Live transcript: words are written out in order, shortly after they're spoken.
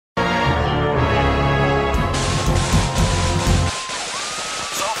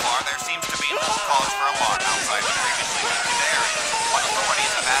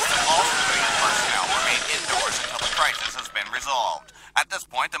resolved. At this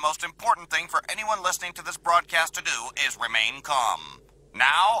point, the most important thing for anyone listening to this broadcast to do is remain calm.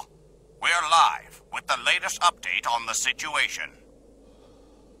 Now, we're live with the latest update on the situation.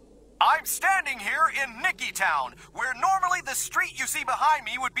 I'm standing here in Nickytown, where normally the street you see behind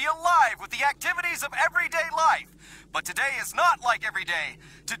me would be alive with the activities of everyday life. But today is not like every day.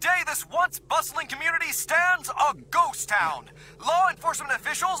 Today, this once bustling community stands a ghost town. Law enforcement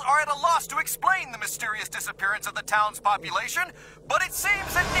officials are at a loss to explain the mysterious disappearance of the town's population, but it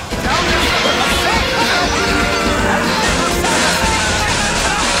seems that Nickytown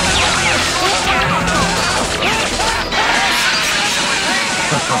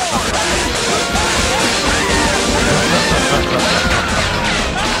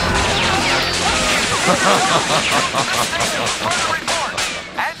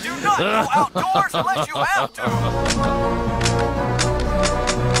and do not go outdoors unless you have to.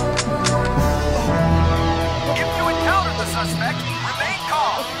 If you encounter the suspect, remain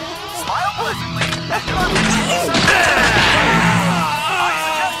calm, smile pleasantly, and do not mention the suspect. I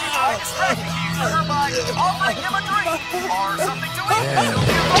suggest you try distracting the user by offering him a drink or something to eat. He'll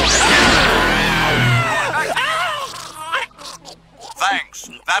be Thanks.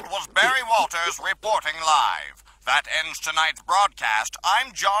 That was Barry Walters reporting live. That ends tonight's broadcast.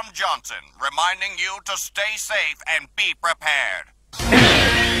 I'm John Johnson, reminding you to stay safe and be prepared.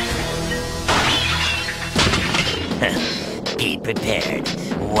 Be prepared.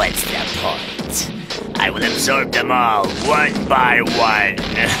 What's the point? I will absorb them all, one by one.